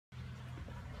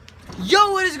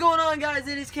Yo, what is going on, guys?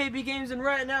 It is KB Games, and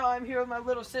right now I'm here with my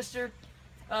little sister,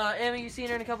 Emma. You've seen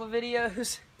her in a couple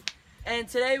videos. And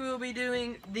today we will be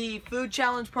doing the food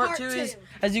challenge part 2,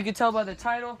 as you can tell by the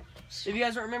title. If you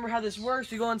guys don't remember how this works,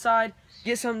 we go inside,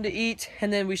 get something to eat,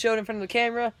 and then we show it in front of the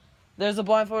camera. There's a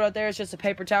blindfold out there. It's just a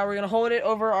paper towel. We're going to hold it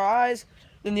over our eyes.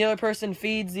 Then the other person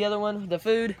feeds the other one the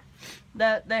food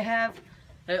that they have.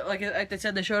 Like they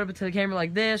said, they showed it to the camera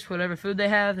like this. Whatever food they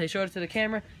have, they showed it to the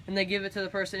camera, and they give it to the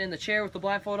person in the chair with the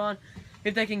blindfold on.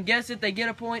 If they can guess it, they get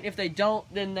a point. If they don't,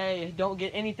 then they don't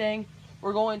get anything.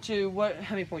 We're going to,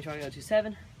 how many points you want to go to?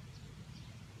 7? Does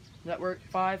that work?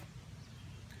 5?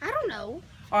 I don't know.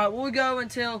 Alright, we'll go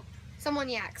until someone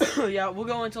yaks. Yeah, we'll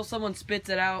go until someone spits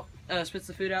it out, spits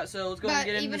the food out. So let's go ahead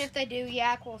and get into this. Even if they do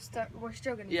yak, we're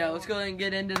still gonna. Yeah, let's go ahead and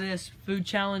get into this food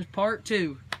challenge part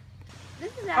 2.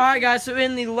 Alright, guys, so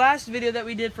in the last video that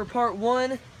we did for part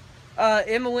 1,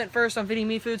 Emma went first on feeding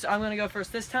me food, so I'm going to go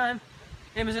first this time.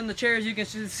 Emma's in the chair, as you can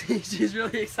see. She's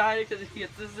really excited because she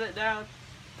gets to sit down.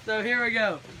 So here we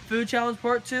go. Food challenge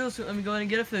part 2, so let me go ahead and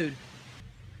get a food.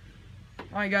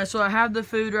 Alright, guys, so I have the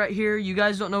food right here. You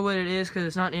guys don't know what it is because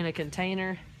it's not in a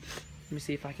container. Let me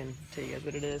see if I can tell you guys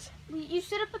what it is. You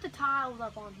should have put the tiles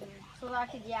up on here so that I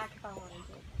could yak if I wanted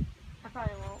to. I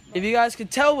probably won't. If you guys could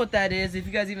tell what that is, if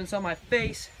you guys even saw my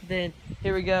face, then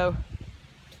here we go.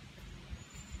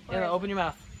 Emma, open your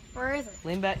mouth. Where is it?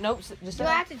 Lean back. Nope. Just do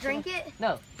I have to drink it?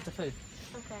 No, it's a food.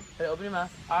 Okay. Hey, open your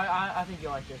mouth. I think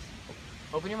you'll like this.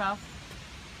 Open your mouth.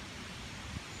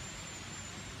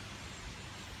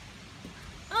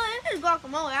 Oh, this is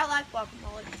guacamole. I like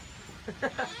guacamole.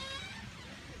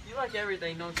 You like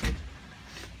everything, don't you?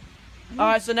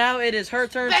 Alright, so now it is her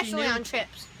turn. Especially on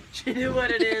chips. She knew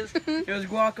what it is. It was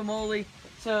guacamole.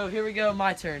 So here we go,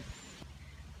 my turn.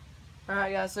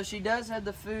 Alright, guys, so she does have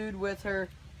the food with her.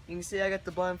 You can see I got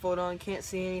the blindfold on, can't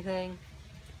see anything.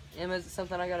 Emma, is it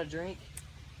something I gotta drink?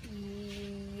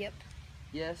 Yep.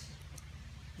 Yes.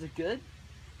 Is it good?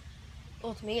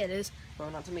 Well, to me it is. Well,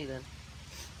 not to me then.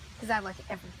 Because I like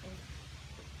everything.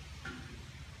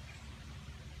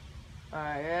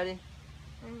 Alright, ready?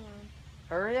 Hang on.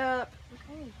 Hurry up.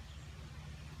 Okay.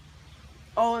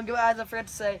 Oh, and guys, I forgot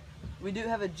to say, we do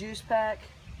have a juice pack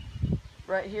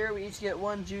right here. We each get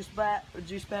one juice pack.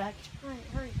 Alright,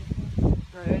 hurry.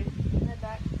 Alright, ready? Head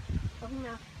back. Open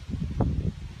your mouth.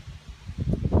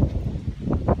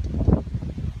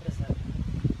 What is that?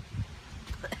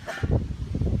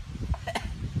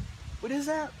 What is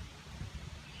that?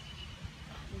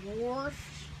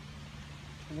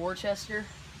 Worcester?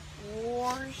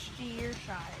 Worcestershire.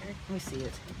 Let me see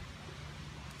it.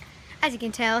 As you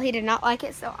can tell, he did not like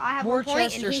it, so I have 1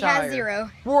 point and he has 0.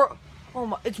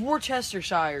 It's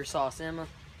Worcestershire sauce, Emma.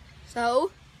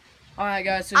 So? Alright,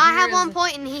 guys, so I have 1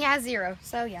 point and he has 0,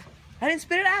 so yeah. I didn't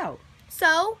spit it out.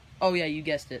 So? Oh, yeah, you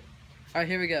guessed it. Alright,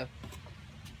 here we go.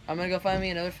 I'm gonna go find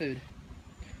me another food.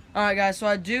 Alright, guys, so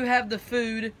I do have the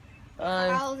food.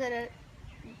 How's it a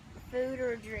food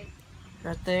or a drink?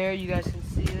 Right there, you guys can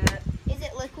see that. Is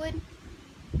it liquid?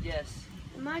 Yes.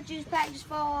 Did my juice pack just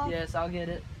fall off? Yes, I'll get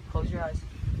it. Close your eyes.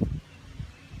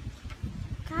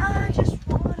 I just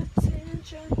want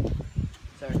attention.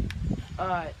 Sorry.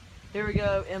 Alright, here we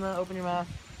go. Emma, open your mouth.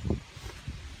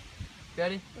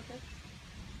 Ready? Okay.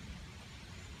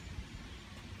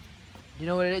 You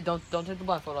know what it is? Don't take the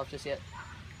blindfold off just yet.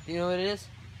 Do you know what it is?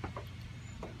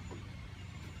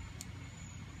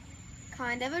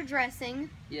 Kind of a dressing.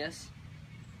 Yes.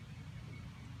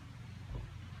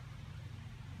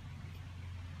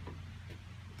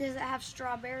 Does it have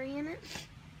strawberry in it?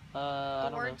 I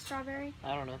don't know. Strawberry?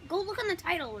 I don't know. Go look on the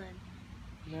title then.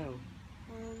 No.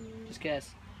 Just guess.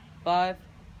 5,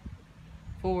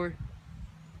 4,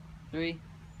 3.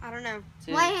 I don't know.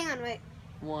 2, Wait, hang on, wait.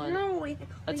 1. No, wait.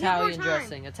 Italian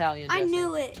dressing. Italian dressing. I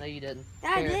knew it. No, you didn't.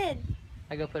 I did.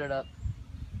 I go put it up.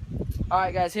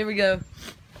 Alright, guys, here we go.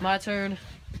 My turn.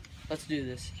 Let's do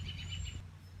this.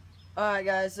 Alright,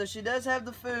 guys, so she does have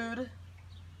the food.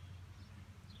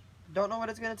 Don't know what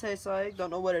it's going to taste like. Don't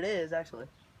know what it is, actually.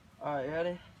 Alright, you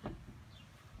ready?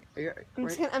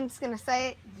 I'm just gonna say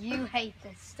it. You hate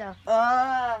this stuff.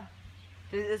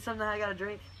 Is it something I gotta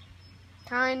drink?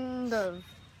 Kind of.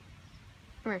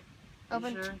 Come here.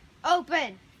 Open. You sure?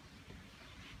 Open!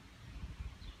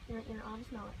 I'll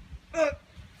just know it.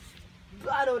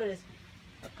 I know what it is.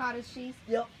 Cottage cheese?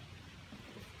 Yep.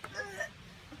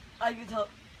 I can tell.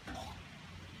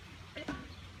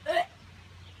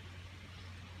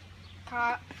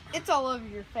 It's all over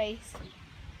your face.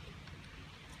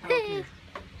 Okay.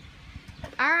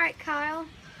 Alright, Kyle.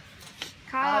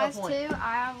 Kyle has 2,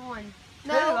 I have 1.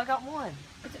 No, I got 1.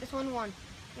 It's 1-1.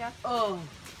 Yeah. Oh.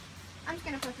 I'm just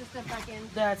gonna put this stuff back in.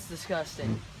 That's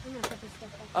disgusting. I'm gonna put this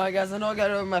stuff back in. Alright guys, I know I got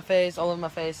it over my face, all over my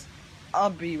face. I'll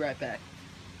be right back.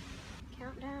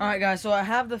 Countdown. Alright guys, so I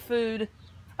have the food.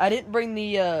 I didn't bring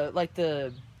the like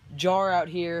the jar out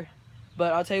here,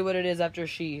 but I'll tell you what it is after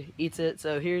she eats it.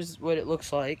 So here's what it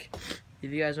looks like.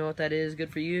 If you guys know what that is, good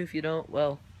for you. If you don't,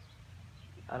 well,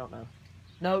 I don't know.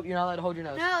 No, you're not allowed to hold your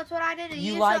nose. No, that's what I did.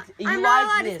 You like I'm not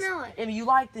allowed this. to smell it. Amy, you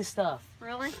like this stuff.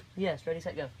 Really? Yes, ready,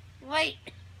 set, go. Wait.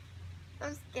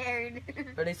 I'm scared.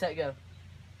 Ready, set, go.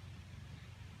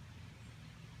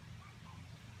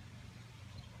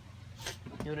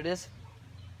 You know what it is?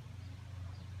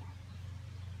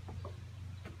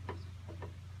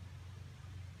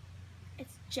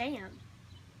 It's jam.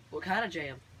 What kind of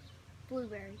jam?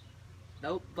 Blueberry.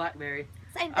 Nope, blackberry.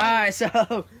 Same thing. Alright,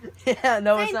 so yeah,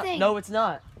 no, Same it's not. thing. No, it's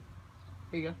not.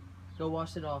 Here you go. Go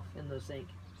wash it off in the sink.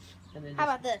 And then How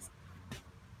about this?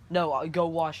 No, go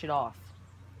wash it off.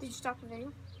 Did you stop the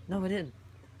video? No, I didn't.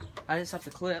 I didn't stop the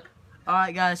clip.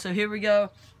 Alright, guys, so here we go.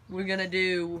 We're gonna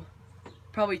do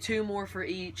probably 2 more for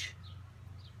each.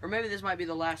 Or maybe this might be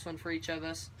the last one for each of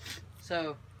us.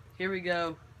 So, here we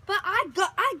go. But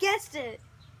I guessed it.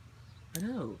 I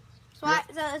know. So,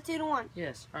 so it's 2 to 1.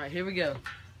 Yes. Alright, here we go.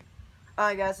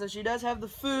 Alright, guys, so she does have the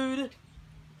food.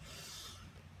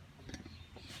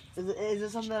 Is it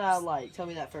something that I like? Tell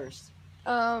me that first.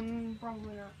 Probably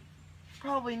not.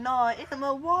 Probably not.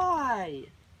 Emma, why?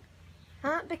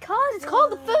 Huh? Because it's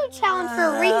called the food challenge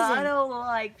for a reason. I don't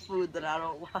like food that I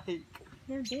don't like.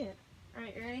 Never did.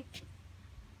 Alright, ready?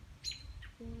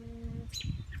 Do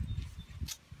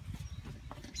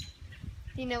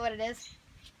you know what it is?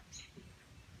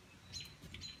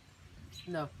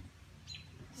 No.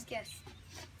 Just guess.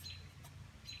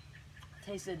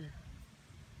 Tasted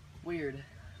weird.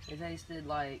 It tasted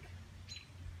like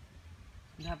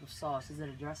some type of sauce. Is it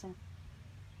a dressing?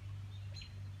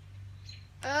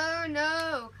 Oh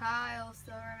no, Kyle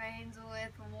still remains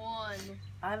with 1.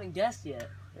 I haven't guessed yet.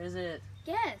 Is it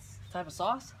Guess. type of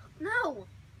sauce? No.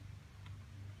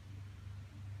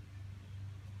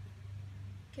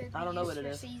 Could be I don't know used what it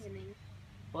for is. Seasoning.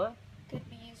 What? Could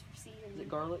be used for seasoning. Is it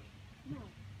garlic? No.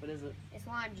 What is it? It's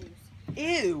lime juice.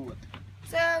 Ew!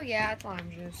 So yeah, it's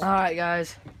lime juice. Alright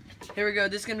guys, here we go.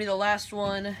 This is going to be the last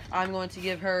one I'm going to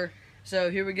give her.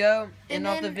 So here we go. End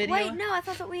off the video. Wait, no, I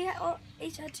thought that we had,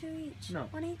 each had 2 each. No.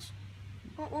 1 each?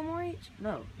 One more each?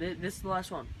 No, this is the last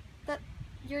one.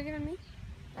 You're giving me?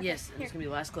 Okay, Yes, and here. it's going to be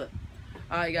the last clip.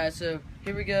 Alright guys, so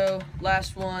here we go.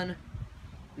 Last one.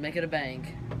 Make it a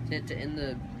bang to end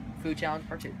the food challenge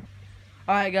part 2.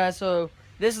 Alright guys, so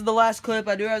this is the last clip.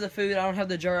 I do have the food. I don't have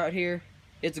the jar out here.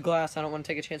 It's glass. I don't want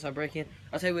to take a chance on breaking it.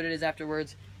 I'll tell you what it is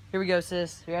afterwards. Here we go,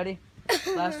 sis. You ready?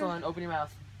 Last one. Open your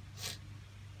mouth.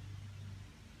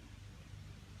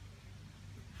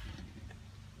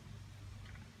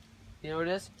 You know what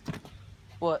it is?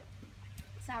 What?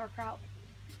 Sauerkraut.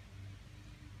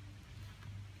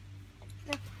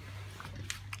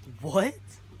 What?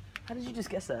 How did you just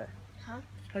guess that? Huh?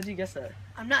 How did you guess that?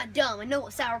 I'm not dumb. I know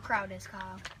what sauerkraut is,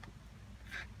 Kyle.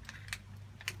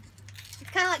 It's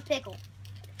kind of like pickle.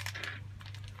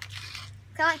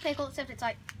 It's kind of like pickle, except it's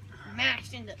like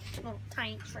mashed into little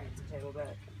tiny shreds. Table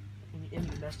back. And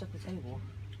you messed up the table.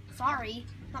 Sorry.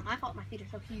 Not my fault. My feet are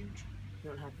so huge. You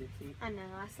don't have big feet. I know.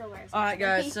 I still wear. Alright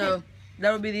guys, so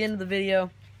that'll be the end of the video.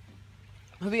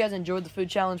 Hope you guys enjoyed the food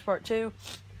challenge part 2.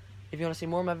 If you want to see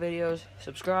more of my videos,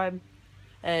 subscribe.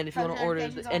 And if you want to order,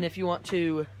 and if you want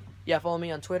to, yeah, follow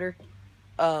me on Twitter.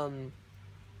 If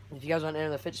you guys want to enter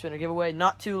the fidget spinner giveaway,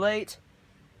 not too late.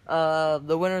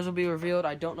 The winners will be revealed.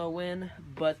 I don't know when,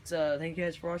 but thank you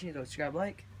guys for watching. Subscribe,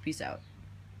 like, peace out.